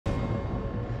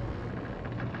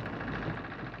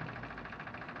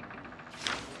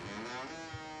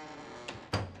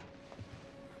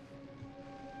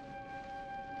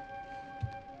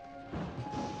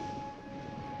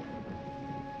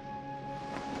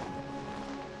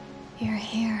You're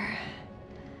here.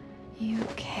 You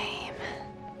came.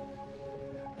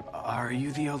 Are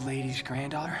you the old lady's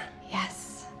granddaughter?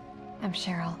 Yes, I'm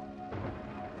Cheryl.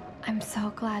 I'm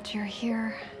so glad you're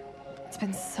here. It's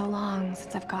been so long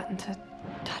since I've gotten to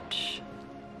touch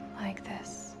like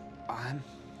this. I'm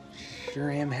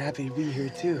sure am happy to be here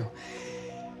too.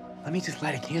 Let me just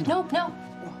light a candle. No.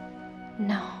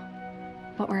 No.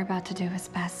 What we're about to do is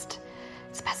best.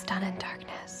 It's best done in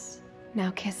darkness.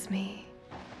 Now kiss me.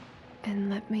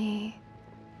 And let me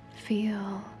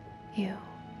feel you.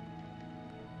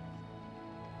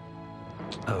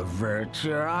 Avert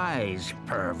your eyes,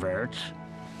 pervert.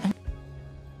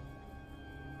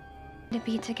 To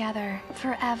be together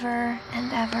forever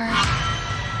and ever,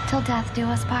 till death do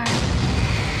us part.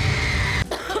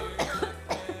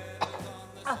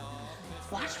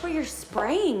 Watch where you're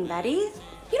spraying, Betty.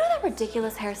 You know that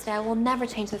ridiculous hairstyle will never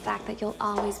change the fact that you'll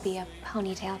always be a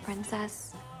ponytail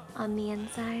princess on the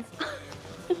inside.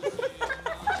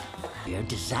 You're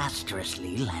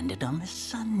disastrously landed on a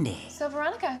Sunday. So,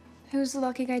 Veronica, who's the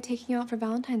lucky guy taking you out for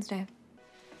Valentine's Day?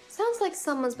 Sounds like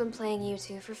someone's been playing you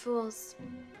two for fools.